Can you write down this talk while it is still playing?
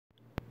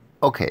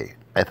Okay,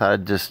 I thought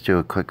I'd just do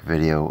a quick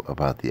video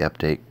about the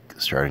update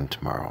starting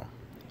tomorrow.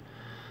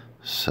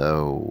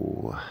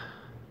 So,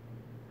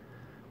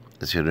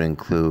 it's going to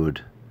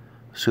include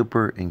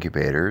super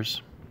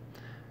incubators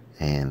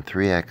and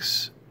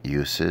 3x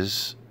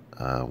uses,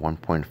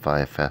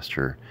 1.5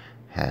 faster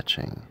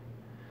hatching.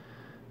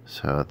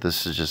 So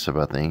this is just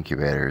about the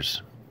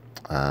incubators.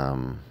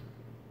 They'll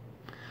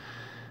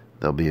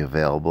be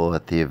available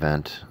at the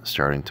event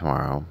starting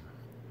tomorrow.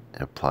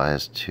 It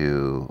applies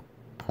to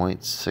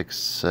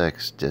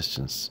 0.66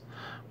 distance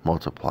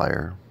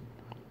multiplier,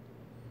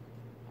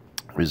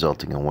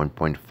 resulting in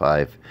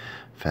 1.5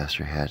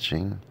 faster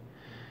hatching.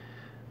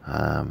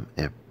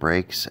 It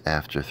breaks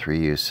after 3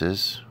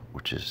 uses,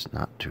 which is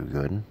not too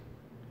good.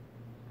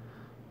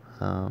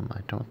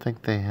 I don't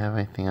think they have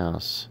anything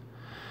else.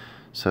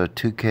 So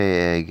 2K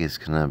egg is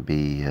going to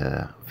be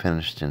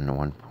finished in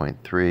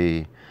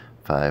 1.3,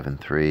 5 and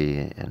 3,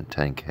 and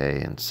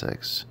 10K and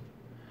 6.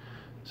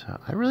 So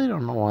I really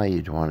don't know why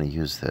you'd want to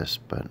use this,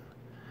 but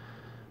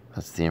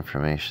that's the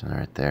information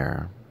right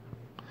there.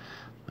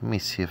 Let me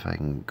see if I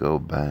can go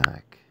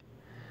back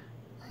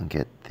and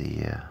get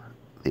the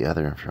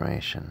other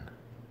information.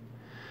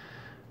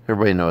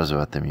 Everybody knows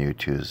about the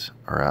Mewtwo's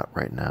are out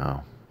right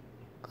now.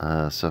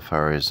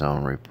 Safari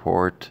Zone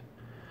report.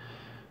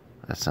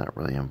 That's not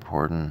really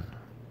important.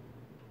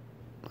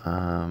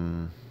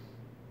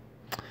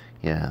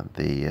 Yeah,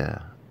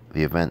 the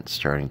event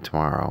starting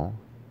tomorrow.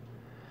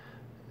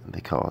 They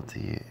call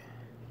it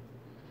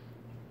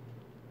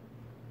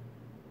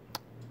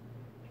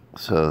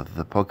So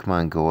the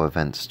Pokemon Go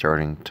event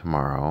starting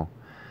tomorrow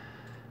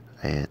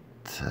at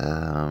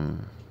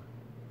 1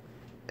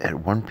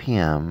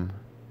 p.m.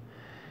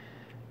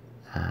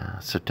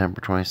 September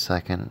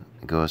 22nd.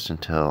 It goes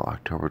until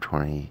October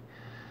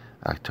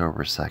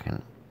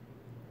 2nd.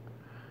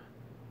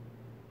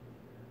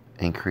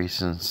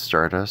 Increase in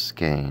Stardust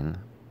gain.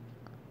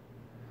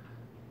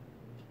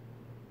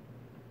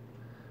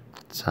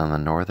 It's on the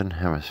northern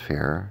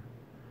hemisphere.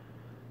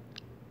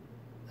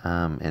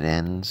 It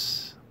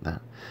ends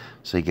that,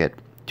 so you get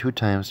 2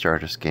 times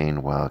Stardust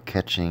gain while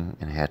catching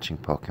and hatching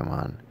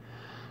Pokemon.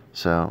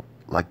 So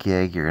Lucky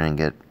Egg, you're gonna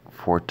get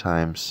 4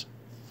 times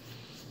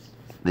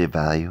the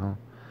value.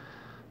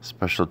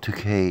 Special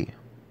 2K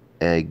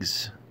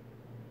eggs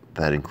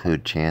that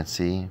include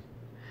Chansey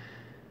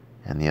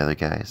and the other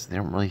guys. They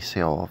don't really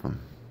say all of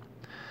them.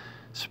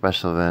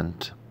 Special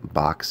event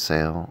box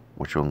sale,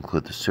 which will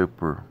include the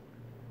super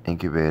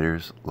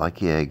incubators,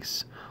 lucky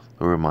eggs,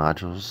 lure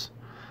modules,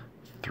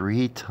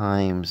 3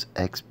 times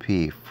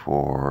XP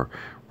for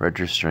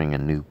registering a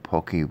new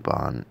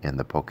Pokemon in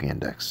the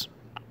Pokéindex.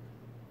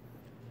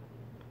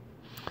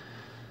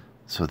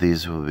 So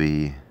these will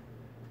be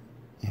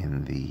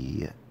in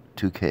the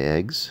 2K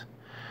eggs.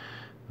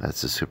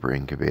 That's the super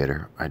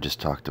incubator I just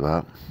talked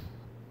about.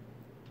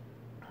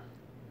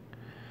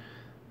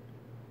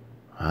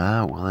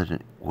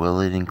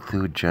 Will it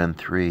include Gen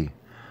 3?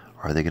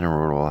 Are they going to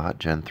roll out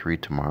Gen 3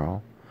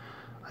 tomorrow?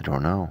 I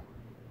don't know.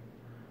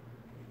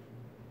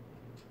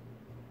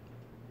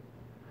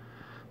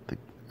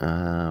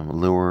 The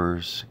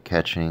lures,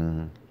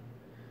 catching.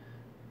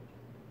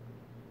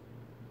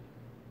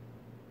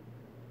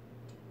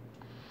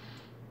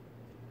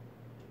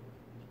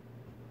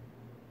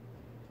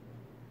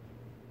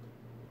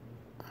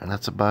 And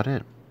that's about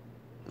it.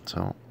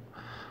 So,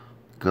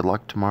 good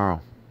luck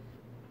tomorrow.